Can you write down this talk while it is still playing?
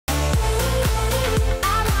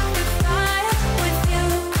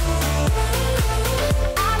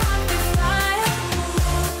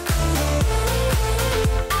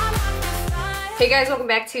Hey guys, welcome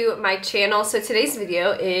back to my channel. So today's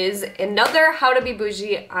video is another how to be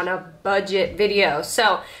bougie on a budget video.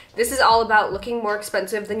 So this is all about looking more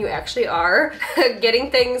expensive than you actually are, getting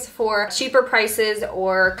things for cheaper prices,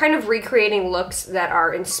 or kind of recreating looks that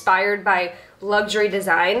are inspired by luxury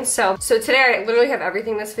design. So today I literally have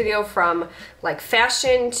everything in this video, from like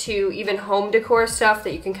fashion to even home decor stuff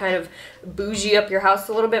that you can kind of bougie up your house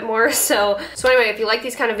a little bit more. So anyway, if you like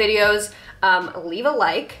these kind of videos, leave a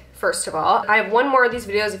like. First of all, I have one more of these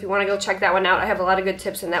videos if you want to go check that one out. I have a lot of good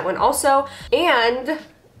tips in that one also. And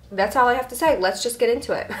that's all I have to say. Let's just get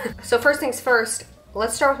into it. So first things first,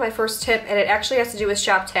 let's start with my first tip, and it actually has to do with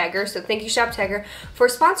Shop Tagger. So thank you, Shop Tagger, for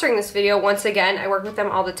sponsoring this video. Once again, I work with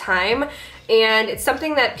them all the time, and it's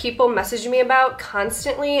something that people message me about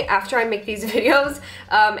constantly after I make these videos,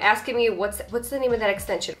 asking me what's the name of that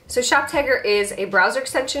extension. So Shop Tagger is a browser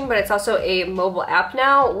extension, but it's also a mobile app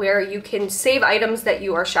now where you can save items that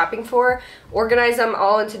you are shopping for, organize them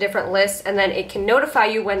all into different lists, and then it can notify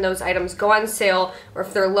you when those items go on sale, or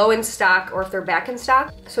if they're low in stock, or if they're back in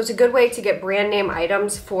stock. So it's a good way to get brand name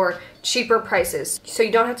items for cheaper prices. So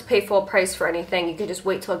you don't have to pay full price for anything. You can just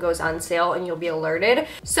wait till it goes on sale and you'll be alerted.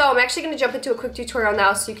 So I'm actually going to jump into a quick tutorial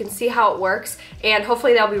now so you can see how it works, and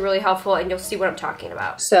hopefully that'll be really helpful and you'll see what I'm talking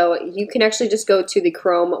about. So you can actually just go to the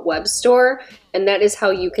Chrome web store, and that is how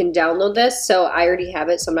you can download this. So I already have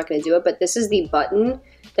it, so I'm not going to do it, but this is the button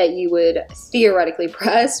that you would theoretically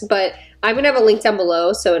press, but I'm going to have a link down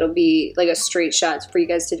below, so it'll be like a straight shot for you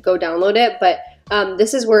guys to go download it. But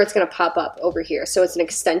this is where it's going to pop up over here. So it's an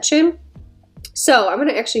extension. So I'm going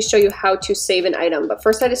to actually show you how to save an item. But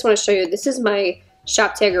first I just want to show you, this is my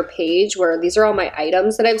Shop Tagger page where these are all my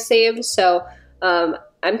items that I've saved. So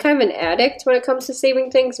I'm kind of an addict when it comes to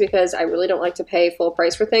saving things, because I really don't like to pay full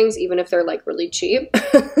price for things, even if they're like really cheap.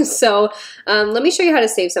 So let me show you how to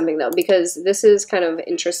save something though, because this is kind of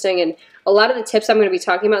interesting, and a lot of the tips I'm going to be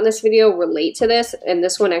talking about in this video relate to this, and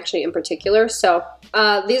this one actually in particular. So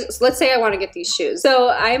let's say I want to get these shoes. So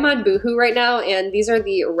I'm on Boohoo right now, and these are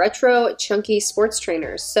the retro chunky sports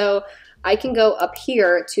trainers. So I can go up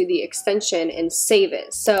here to the extension and save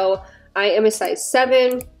it. So I am a size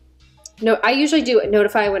 7. No, I usually do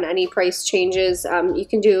notify when any price changes. You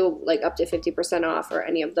can do like up to 50% off or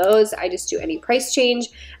any of those. I just do any price change,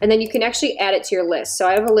 and then you can actually add it to your list. So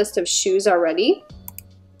I have a list of shoes already,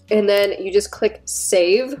 and then you just click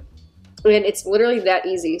save, and it's literally that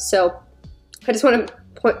easy. So I just want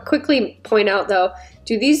to quickly point out though,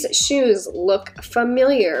 do these shoes look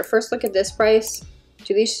familiar? First look at this price.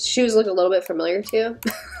 Do these shoes look a little bit familiar to you?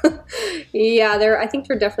 Yeah, I think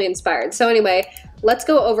they're definitely inspired. So anyway, let's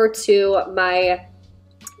go over to my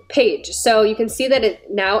page. So you can see that it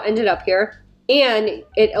now ended up here, and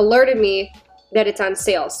it alerted me that it's on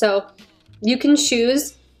sale. So you can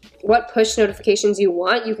choose what push notifications you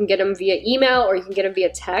want. You can get them via email, or you can get them via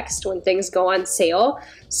text when things go on sale.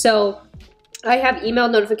 So I have email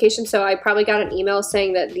notifications, so I probably got an email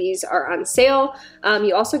saying that these are on sale.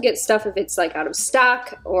 You also get stuff if it's like out of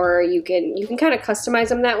stock, or you can kind of customize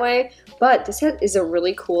them that way. But this is a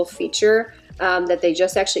really cool feature that they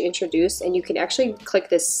just actually introduced, and you can actually click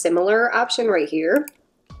this similar option right here,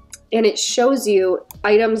 and it shows you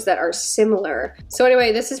items that are similar. So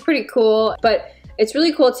anyway, this is pretty cool, but it's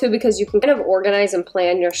really cool too because you can kind of organize and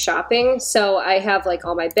plan your shopping. So I have like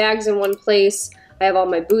all my bags in one place. I have all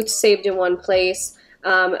my boots saved in one place.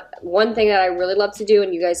 One thing that I really love to do,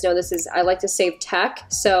 and you guys know this, is I like to save tech.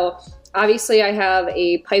 So obviously I have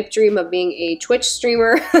a pipe dream of being a Twitch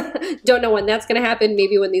streamer. Don't know when that's going to happen,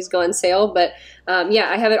 maybe when these go on sale. But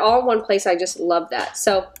yeah, I have it all in one place. I just love that.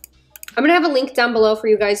 So I'm going to have a link down below for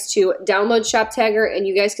you guys to download Shop Tagger, and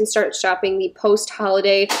you guys can start shopping the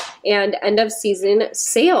post-holiday and end-of-season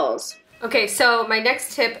sales. Okay, so my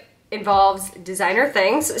next tip involves designer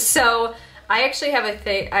things. So I actually have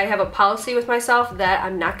I have a policy with myself that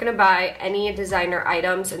I'm not going to buy any designer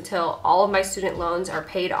items until all of my student loans are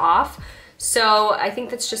paid off. So I think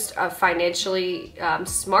that's just a financially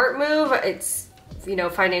smart move. It's, you know,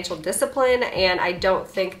 financial discipline, and I don't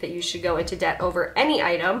think that you should go into debt over any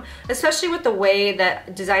item, especially with the way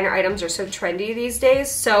that designer items are so trendy these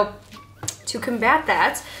days. So to combat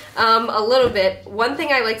that a little bit, one thing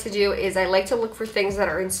I like to do is I like to look for things that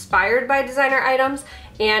are inspired by designer items,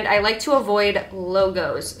 and I like to avoid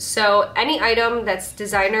logos. So any item that's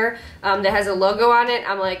designer that has a logo on it,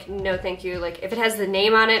 I'm like, no thank you. Like if it has the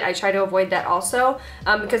name on it, I try to avoid that also,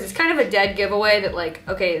 because it's kind of a dead giveaway that like,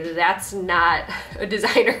 okay, that's not a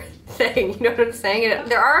designer thing, you know what I'm saying?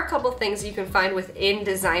 There are a couple things you can find within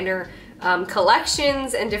designer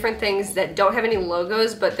collections and different things that don't have any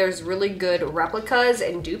logos, but there's really good replicas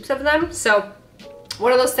and dupes of them. So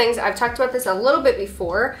one of those things, I've talked about this a little bit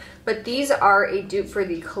before, but these are a dupe for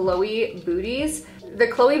the Chloe booties. The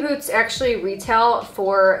Chloe boots actually retail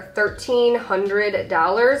for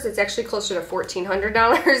 $1,300. It's actually closer to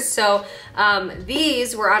 $1,400. So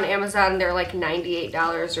these were on Amazon. They're like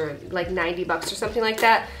 $98 or like 90 bucks or something like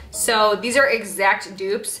that. So these are exact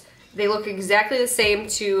dupes. They look exactly the same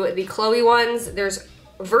to the Chloe ones. There's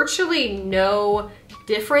virtually no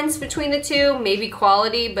difference between the two, maybe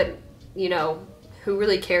quality, but you know, who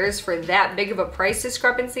really cares for that big of a price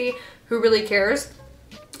discrepancy? Who really cares?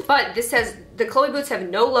 But this has, the Chloe boots have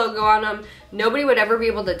no logo on them. Nobody would ever be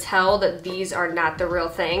able to tell that these are not the real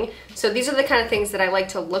thing. So these are the kind of things that I like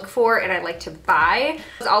to look for and I like to buy.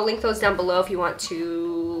 I'll link those down below if you want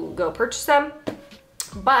to go purchase them.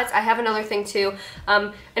 But I have another thing too.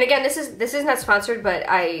 And again, this is not sponsored, but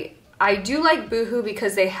I do like Boohoo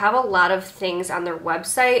because they have a lot of things on their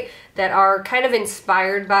website that are kind of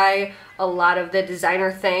inspired by a lot of the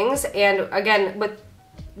designer things. And again, with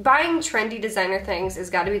buying trendy designer things has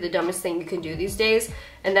got to be the dumbest thing you can do these days.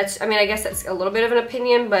 And that's, I mean, I guess that's a little bit of an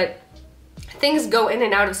opinion, but things go in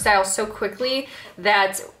and out of style so quickly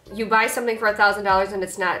that you buy something for $1,000 and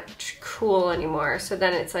it's not cool anymore. So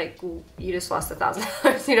then it's like, you just lost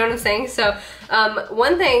 $1,000, you know what I'm saying? So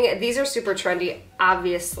one thing, these are super trendy,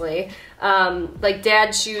 obviously, like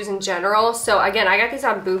dad shoes in general. So again, I got these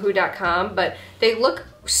on boohoo.com, but they look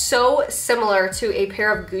so similar to a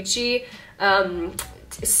pair of Gucci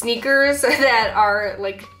sneakers that are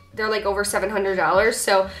like, they're like over $700.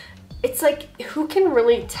 So it's like, who can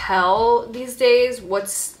really tell these days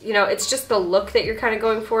what's, you know, it's just the look that you're kind of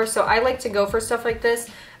going for. So I like to go for stuff like this.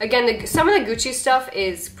 Again, some of the Gucci stuff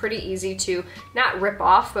is pretty easy to not rip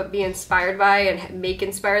off, but be inspired by and make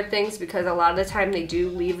inspired things, because a lot of the time they do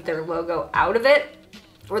leave their logo out of it,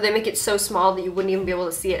 or they make it so small that you wouldn't even be able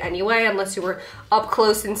to see it anyway unless you were up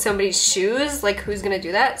close in somebody's shoes. Like, who's gonna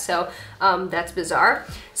do that? So that's bizarre.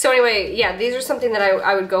 So anyway, yeah, these are something that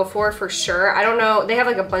I would go for sure. I don't know, they have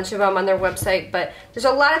like a bunch of them on their website, but there's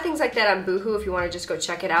a lot of things like that on Boohoo if you want to just go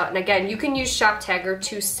check it out. And again, you can use Shop Tagger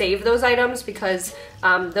to save those items, because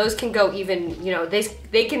those can go even, you know,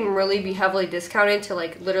 they can really be heavily discounted to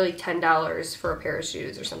like literally $10 for a pair of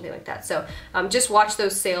shoes or something like that. So just watch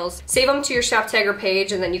those sales, save them to your Shop Tagger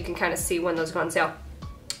page, and then you can kind of see when those go on sale,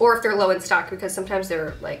 or if they're low in stock, because sometimes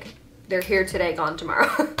they're like, they're here today, gone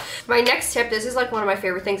tomorrow. My next tip, this is like one of my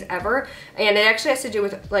favorite things ever, and it actually has to do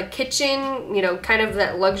with like kitchen, you know, kind of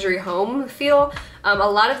that luxury home feel. A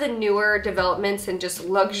lot of the newer developments and just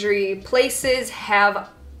luxury places have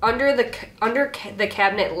under the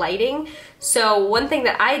cabinet lighting. So one thing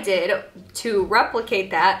that I did to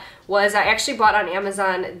replicate that was I actually bought on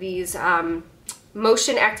Amazon these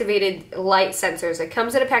motion activated light sensors. It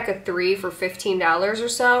comes in a pack of 3 for $15 or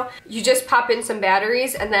so. You just pop in some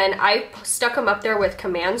batteries, and then I stuck them up there with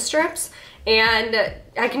command strips, and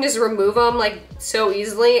I can just remove them like so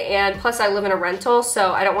easily. And plus I live in a rental,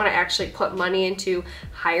 so I don't want to actually put money into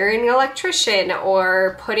hiring an electrician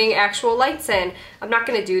or putting actual lights in. I'm not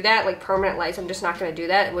going to do that, like permanent lights. I'm just not going to do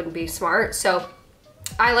that. It wouldn't be smart. So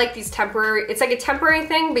I like these temporary, it's like a temporary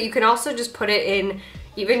thing, but you can also just put it in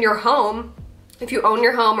even your home. If you own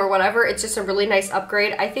your home or whatever, it's just a really nice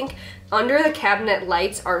upgrade. I think under the cabinet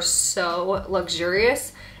lights are so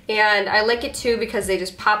luxurious, and I like it too because they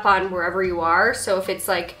just pop on wherever you are. So if it's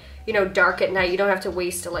like, you know, dark at night, you don't have to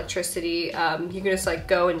waste electricity. You can just like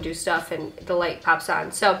go and do stuff and the light pops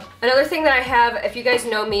on. So another thing that I have, if you guys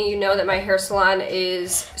know me, you know that my hair salon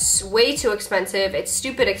is way too expensive. It's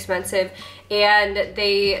stupid expensive, and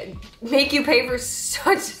they make you pay for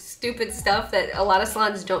such stupid stuff that a lot of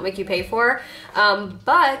salons don't make you pay for.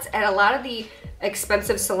 But at a lot of the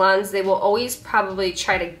expensive salons, they will always probably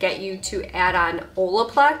try to get you to add on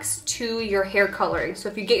Olaplex to your hair coloring. So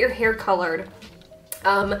if you get your hair colored,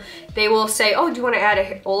 they will say, oh, do you want to add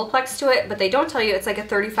a Olaplex to it? But they don't tell you it's like a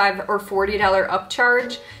 $35 or $40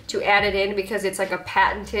 upcharge to add it in, because it's like a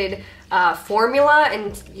patented formula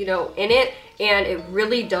and, you know, in it, and it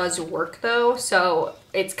really does work though. So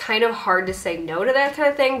it's kind of hard to say no to that kind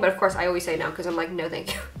of thing, but of course I always say no because I'm like, no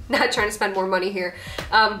thank you, not trying to spend more money here.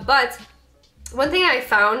 But one thing I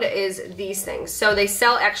found is these things. So they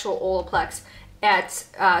sell actual Olaplex at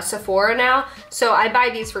Sephora now. So I buy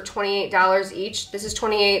these for $28 each. This is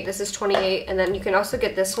 $28, this is $28, and then you can also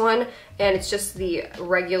get this one, and it's just the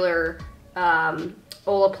regular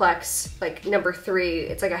Olaplex, like number 3.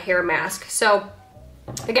 It's like a hair mask. So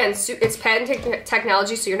again, it's patented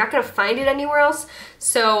technology, so you're not gonna find it anywhere else.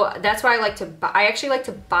 So that's why I like to buy, I actually like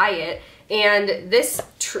to buy it And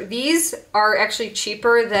these are actually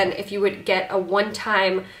cheaper than if you would get a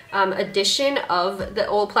one-time addition of the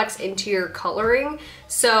Olaplex into your coloring.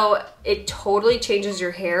 So it totally changes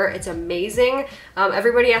your hair. It's amazing.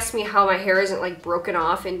 Everybody asks me how my hair isn't like broken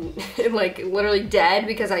off and like literally dead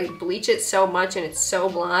because I bleach it so much and it's so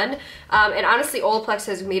blonde. And honestly, Olaplex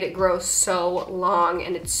has made it grow so long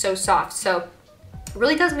and it's so soft. So it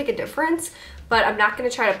really does make a difference, but I'm not gonna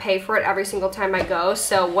try to pay for it every single time I go.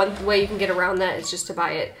 So one way you can get around that is just to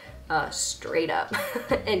buy it straight up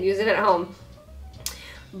and use it at home.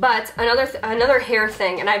 But another hair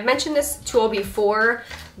thing, and I've mentioned this tool before,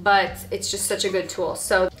 but it's just such a good tool.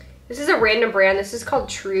 So this is a random brand. This is called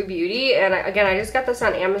True Beauty, and again, I just got this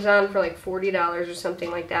on Amazon for like $40 or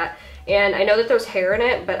something like that. And I know that there's hair in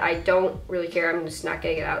it, but I don't really care. I'm just not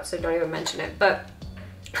getting it out, so don't even mention it. But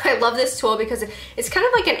I love this tool because it's kind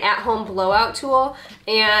of like an at-home blowout tool.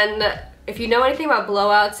 And if you know anything about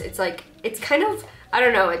blowouts, it's kind of, I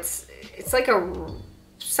don't know, it's like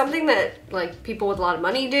something that like people with a lot of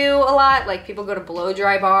money do a lot. Like people go to blow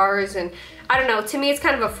dry bars, and I don't know, to me it's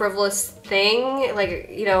kind of a frivolous thing. Like,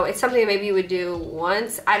 you know, it's something that maybe you would do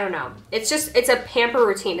once. I don't know. It's a pamper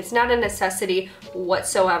routine. It's not a necessity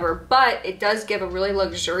whatsoever, but it does give a really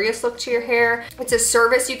luxurious look to your hair. It's a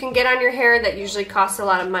service you can get on your hair that usually costs a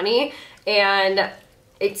lot of money, and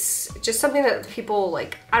it's just something that people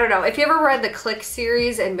like, I don't know, if you ever read the Click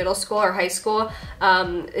series in middle school or high school,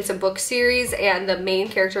 it's a book series, and the main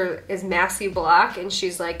character is Massey Block, and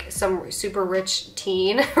she's like some super rich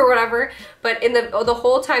teen or whatever, but in the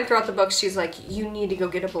whole time throughout the book, she's like, you need to go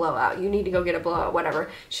get a blowout, you need to go get a blowout,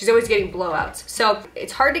 whatever. She's always getting blowouts. So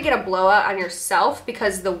it's hard to get a blowout on yourself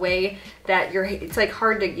because the way that it's like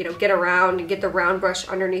hard to, you know, get around and get the round brush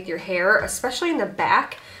underneath your hair, especially in the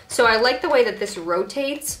back. So I like the way that this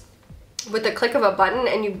rotates with the click of a button,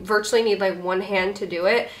 and you virtually need like one hand to do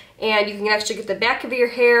it. And you can actually get the back of your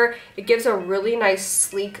hair. It gives a really nice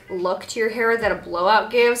sleek look to your hair that a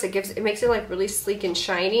blowout gives. It makes it like really sleek and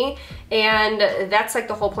shiny, and that's like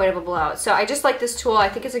the whole point of a blowout. So I just like this tool. I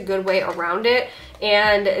think it's a good way around it.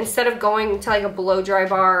 And instead of going to like a blow dry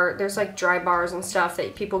bar, there's like dry bars and stuff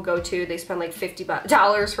that people go to. They spend like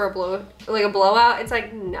 $50 for a blowout. It's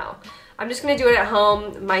like, no. I'm just gonna do it at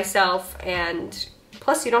home myself, and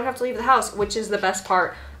plus you don't have to leave the house, which is the best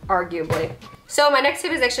part, arguably. So my next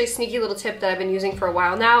tip is actually a sneaky little tip that I've been using for a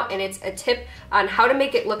while now, and it's a tip on how to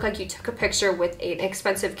make it look like you took a picture with an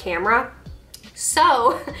expensive camera.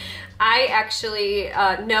 So I actually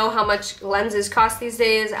know how much lenses cost these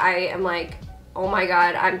days. I am like, oh my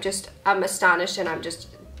God, I'm astonished, and I'm just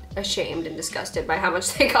ashamed and disgusted by how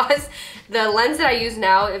much they cost. The lens that I use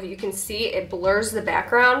now, if you can see, it blurs the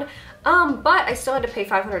background. But I still had to pay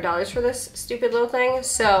 $500 for this stupid little thing.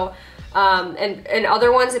 So, and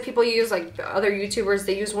other ones that people use, like other YouTubers,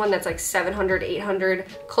 they use one that's like $700,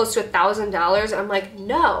 $800, close to $1,000. I'm like,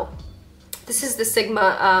 no. This is the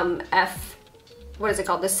Sigma what is it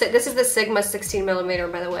called? This is the Sigma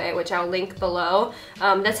 16mm, by the way, which I'll link below.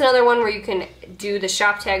 That's another one where you can do the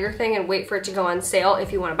shop tagger thing and wait for it to go on sale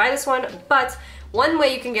if you want to buy this one. But one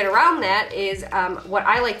way you can get around that is what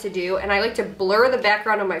I like to do, and I like to blur the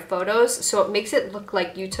background of my photos so it makes it look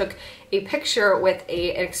like you took a picture with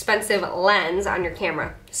an expensive lens on your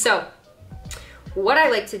camera. So what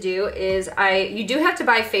I like to do is you do have to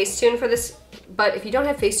buy Facetune for this, but if you don't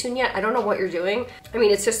have Facetune yet, I don't know what you're doing. I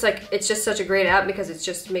mean, it's just such a great app because it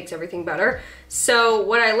just makes everything better. So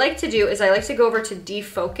what I like to do is I like to go over to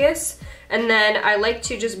defocus, and then I like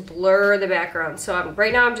to just blur the background. So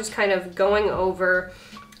right now I'm just kind of going over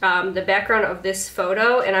the background of this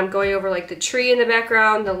photo, and I'm going over like the tree in the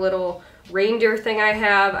background, the little reindeer thing I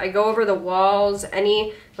have. I go over the walls,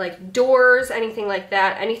 any like doors, anything like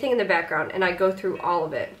that, anything in the background, and I go through all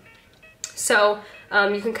of it. So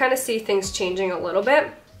you can kind of see things changing a little bit.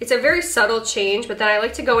 It's a very subtle change, but then I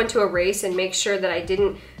like to go into erase and make sure that I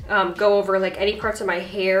didn't go over like any parts of my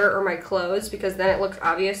hair or my clothes, because then it looks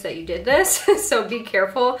obvious that you did this. So be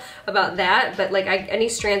careful about that. But like any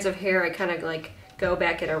strands of hair, I kind of like go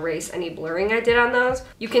back and erase any blurring I did on those.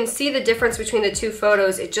 You can see the difference between the two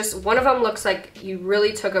photos. One of them looks like you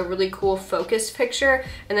really took a really cool focused picture,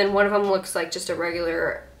 and then one of them looks like just a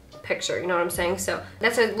regular picture, you know what I'm saying? So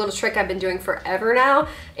that's a little trick I've been doing forever now,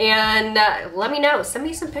 and let me know, send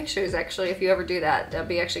me some pictures actually if you ever do that. That'd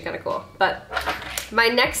be actually kind of cool. But my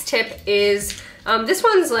next tip is, this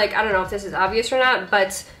one's like, I don't know if this is obvious or not,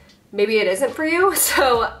 but maybe it isn't for you.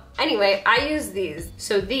 So anyway, I use these.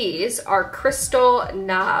 So these are crystal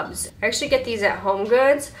knobs. I actually get these at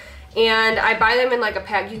HomeGoods, and I buy them in like a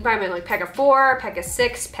pack. You can buy them in like pack of 4, pack of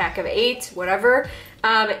 6, pack of 8, whatever.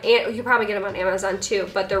 And you can probably get them on Amazon too,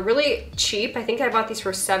 but they're really cheap. I think I bought these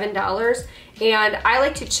for $7, and I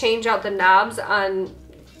like to change out the knobs on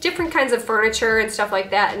different kinds of furniture and stuff like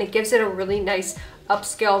that, and it gives it a really nice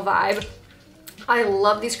upscale vibe. I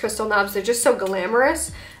love these crystal knobs. They're just so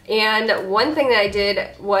glamorous. And one thing that I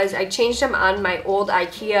did was I changed them on my old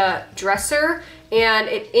IKEA dresser, and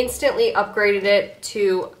it instantly upgraded it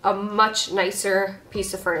to a much nicer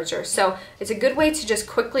piece of furniture. So it's a good way to just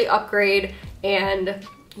quickly upgrade, and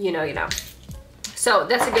you know. So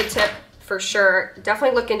that's a good tip for sure.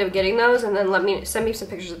 Definitely look into getting those, and then send me some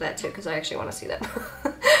pictures of that too, because I actually want to see them.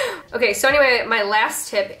 Okay, so anyway, my last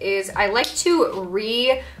tip is I like to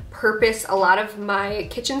repurpose a lot of my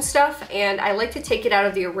kitchen stuff, and I like to take it out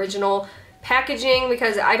of the original packaging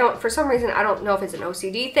because for some reason, I don't know if it's an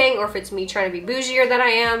OCD thing or if it's me trying to be bougier than I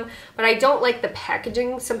am, but I don't like the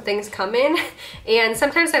packaging some things come in. And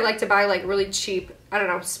sometimes I like to buy like really cheap, I don't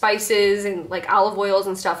know, spices and like olive oils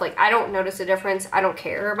and stuff. Like, I don't notice a difference. I don't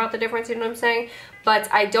care about the difference, you know what I'm saying?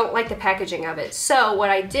 But I don't like the packaging of it. So what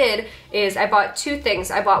I did is I bought 2 things.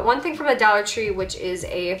 I bought one thing from the Dollar Tree, which is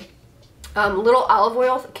a little olive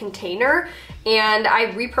oil container, and I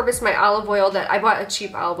repurposed my olive oil that I bought a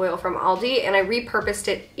cheap olive oil from Aldi, and I repurposed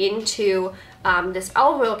it into this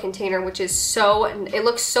olive oil container, which is it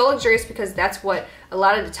looks so luxurious because that's what a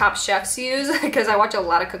lot of the top chefs use because I watch a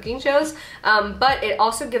lot of cooking shows, but it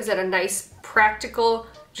also gives it a nice practical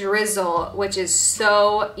drizzle, which is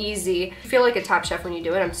so easy. I feel like a top chef when you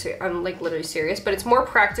do it. I'm like literally serious, but it's more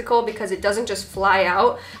practical because it doesn't just fly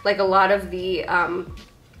out like a lot of the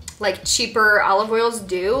like cheaper olive oils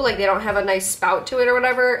do. Like, they don't have a nice spout to it or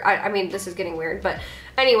whatever. I mean, this is getting weird, but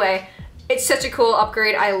anyway, it's such a cool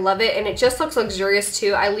upgrade. I love it, and it just looks luxurious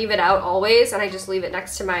too. I leave it out always, and I just leave it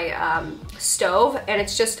next to my stove, and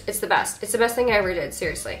it's the best. It's the best thing I ever did,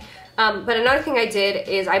 seriously. But another thing I did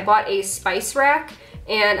is I bought a spice rack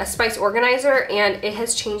and a spice organizer, and it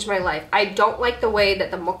has changed my life. I don't like the way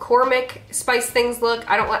that the McCormick spice things look.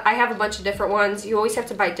 I have a bunch of different ones. You always have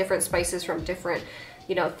to buy different spices from different,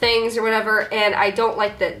 you know, things or whatever, and I don't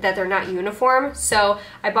like that they're not uniform. So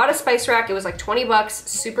I bought a spice rack. It was like 20 bucks,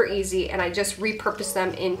 super easy, and I just repurposed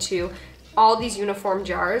them into all these uniform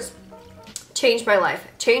jars. Changed my life,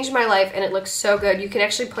 and it looks so good. You can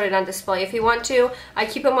actually put it on display if you want to. I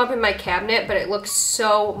keep them up in my cabinet, but it looks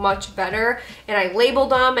so much better, and I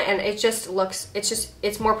labeled them, and it just looks,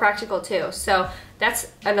 it's more practical too. So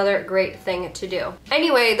that's another great thing to do.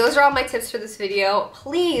 Anyway, those are all my tips for this video.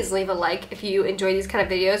 Please leave a like if you enjoy these kind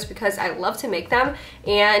of videos, because I love to make them,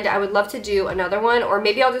 and I would love to do another one, or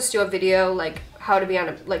maybe I'll just do a video like how to be on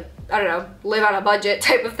a, like, I don't know, live on a budget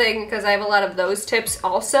type of thing, because I have a lot of those tips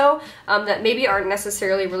also that maybe aren't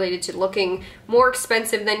necessarily related to looking more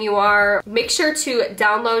expensive than you are. Make sure to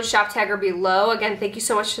download Shop Tagger below. Again, thank you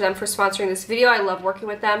so much to them for sponsoring this video. I love working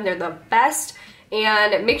with them. They're the best.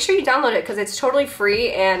 And make sure you download it because it's totally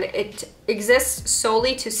free, and it exists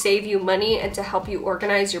solely to save you money and to help you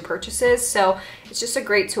organize your purchases. So it's just a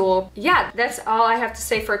great tool. Yeah, that's all I have to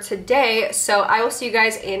say for today. So I will see you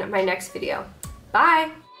guys in my next video.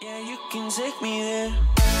 Bye! Yeah, you can take me there.